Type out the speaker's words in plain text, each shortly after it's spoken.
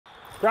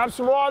Grab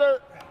some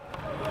water.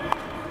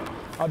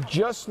 I'm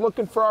just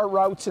looking for our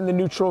routes in the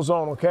neutral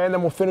zone, okay? And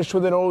then we'll finish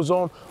with an O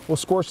zone. We'll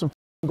score some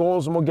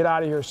goals and we'll get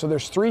out of here. So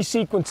there's 3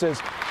 sequences.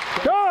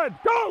 Good.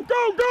 Go,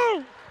 go,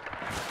 go.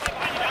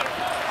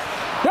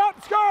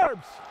 Yep,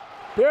 Scarbs.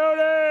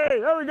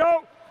 Beauty. There we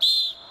go.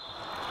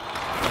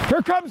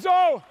 Here comes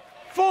O.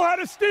 Full head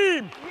of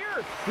steam.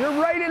 Here. You're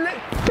right in it.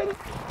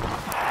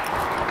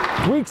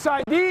 Weak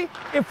side D.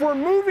 If we're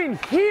moving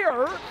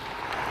here,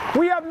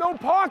 we have no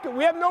pocket.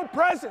 We have no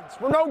presence.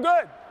 We're no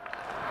good.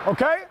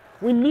 Okay?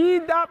 We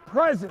need that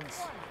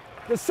presence.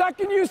 The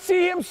second you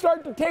see him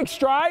start to take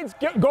strides,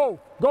 go,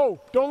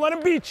 go. Don't let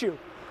him beat you.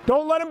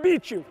 Don't let him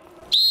beat you.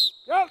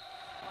 Yep.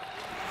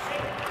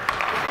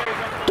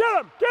 Get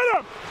him, get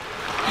him.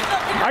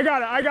 I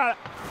got it, I got it.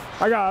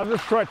 I got it, I'll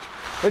just switch.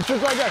 It's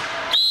just like that.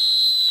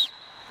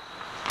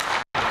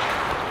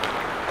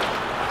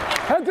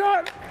 Heads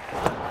up.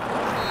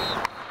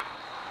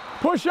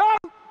 Push up.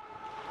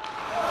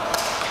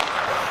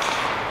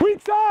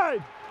 Weak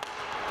side.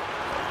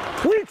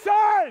 Weak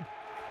side.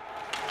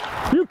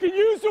 You can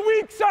use the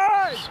weak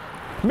side.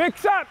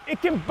 Mix up.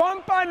 It can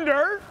bump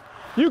under.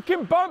 You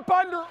can bump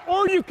under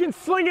or you can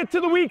sling it to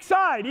the weak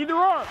side. Either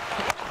or.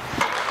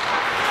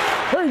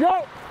 There you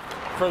go.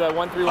 For the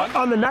 1-3-1?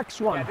 On the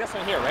next one. Yeah, this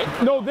one here,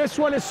 right? No, this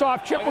one is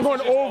soft chip. We're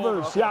going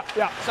overs. Okay. Yeah,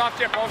 yeah. Soft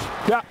chip,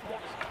 Yeah.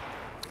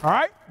 All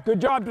right. Good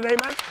job today,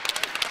 man.